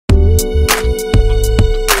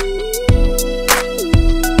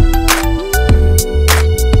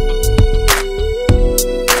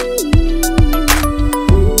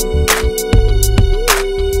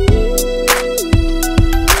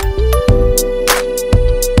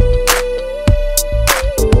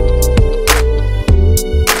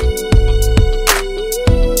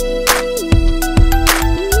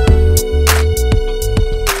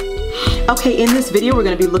video, we're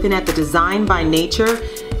going to be looking at the Design by Nature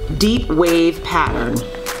Deep Wave pattern.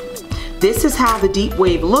 This is how the deep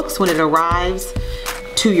wave looks when it arrives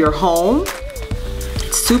to your home.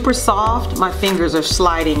 It's super soft. My fingers are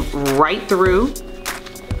sliding right through.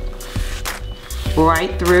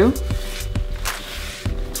 Right through.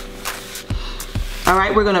 All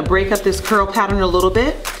right, we're gonna break up this curl pattern a little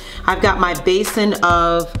bit. I've got my basin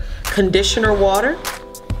of conditioner water.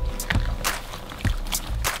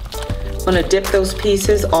 I'm gonna dip those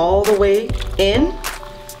pieces all the way in.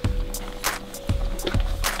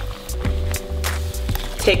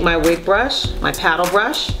 Take my wig brush, my paddle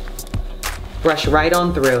brush, brush right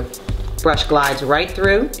on through. Brush glides right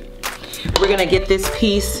through. We're gonna get this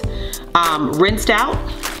piece rinsed out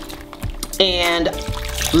and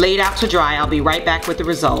laid out to dry. I'll be right back with the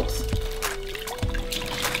results.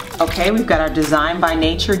 Okay, we've got our Design by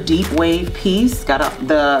Nature Deep Wave piece. Got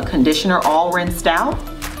the conditioner all rinsed out.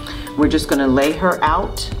 We're just gonna lay her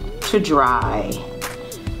out to dry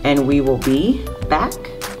and we will be back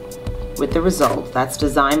with the result. That's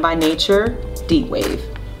Design by Nature Deep Wave.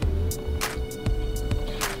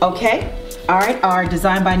 Okay, all right, our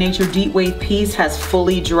Design by Nature Deep Wave piece has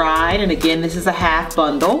fully dried, and again, this is a half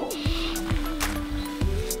bundle.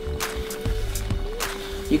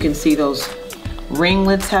 You can see those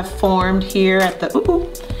ringlets have formed here at the,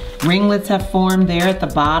 ringlets have formed there at the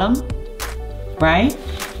bottom, right?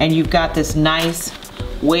 And you've got this nice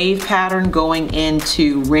wave pattern going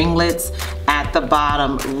into ringlets at the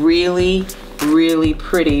bottom. Really, really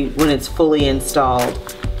pretty when it's fully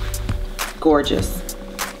installed. Gorgeous.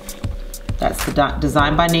 That's the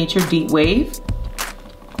Design by Nature Deep Wave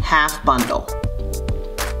half bundle.